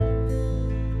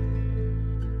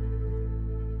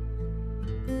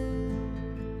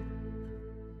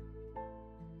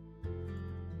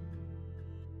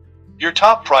Your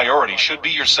top priority should be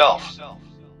yourself.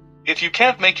 If you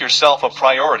can't make yourself a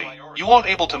priority, you won't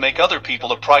able to make other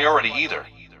people a priority either.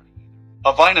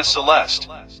 Avina Celeste.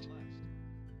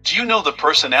 Do you know the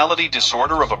personality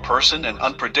disorder of a person and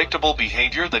unpredictable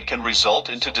behavior that can result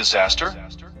into disaster?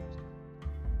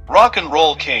 Rock and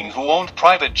roll king who owned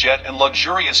private jet and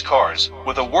luxurious cars,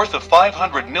 with a worth of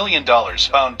 $500 million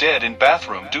found dead in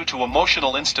bathroom due to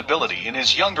emotional instability in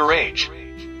his younger age.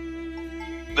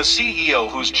 The CEO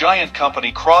whose giant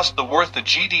company crossed the worth the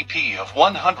GDP of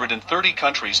 130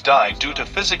 countries died due to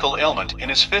physical ailment in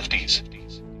his 50s.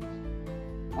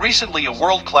 Recently a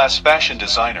world-class fashion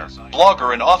designer,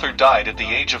 blogger and author died at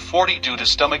the age of 40 due to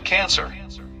stomach cancer.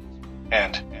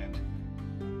 And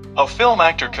a film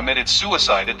actor committed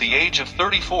suicide at the age of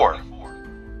 34.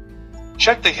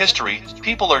 Check the history,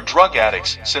 people are drug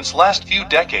addicts since last few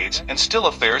decades and still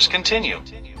affairs continue.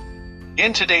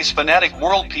 In today's fanatic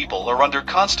world, people are under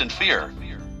constant fear.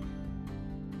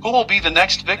 Who will be the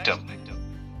next victim?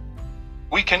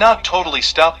 We cannot totally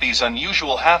stop these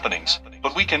unusual happenings,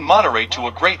 but we can moderate to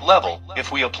a great level if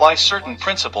we apply certain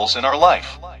principles in our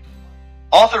life.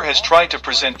 Author has tried to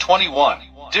present 21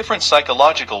 different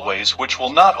psychological ways which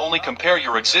will not only compare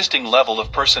your existing level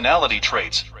of personality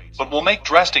traits, but will make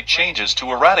drastic changes to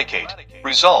eradicate,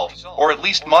 resolve, or at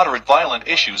least moderate violent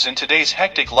issues in today's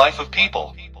hectic life of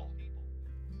people.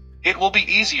 It will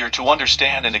be easier to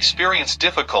understand and experience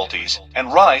difficulties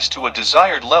and rise to a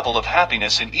desired level of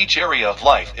happiness in each area of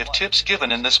life if tips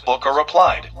given in this book are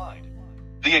applied.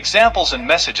 The examples and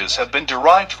messages have been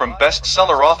derived from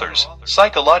bestseller authors,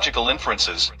 psychological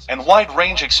inferences, and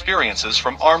wide-range experiences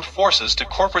from armed forces to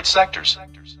corporate sectors.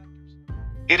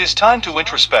 It is time to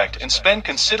introspect and spend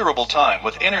considerable time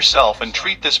with inner self and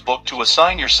treat this book to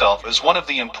assign yourself as one of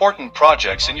the important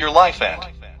projects in your life and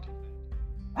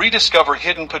rediscover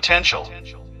hidden potential.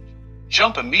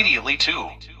 Jump immediately to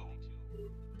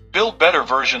build better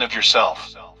version of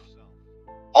yourself.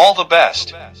 All the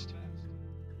best.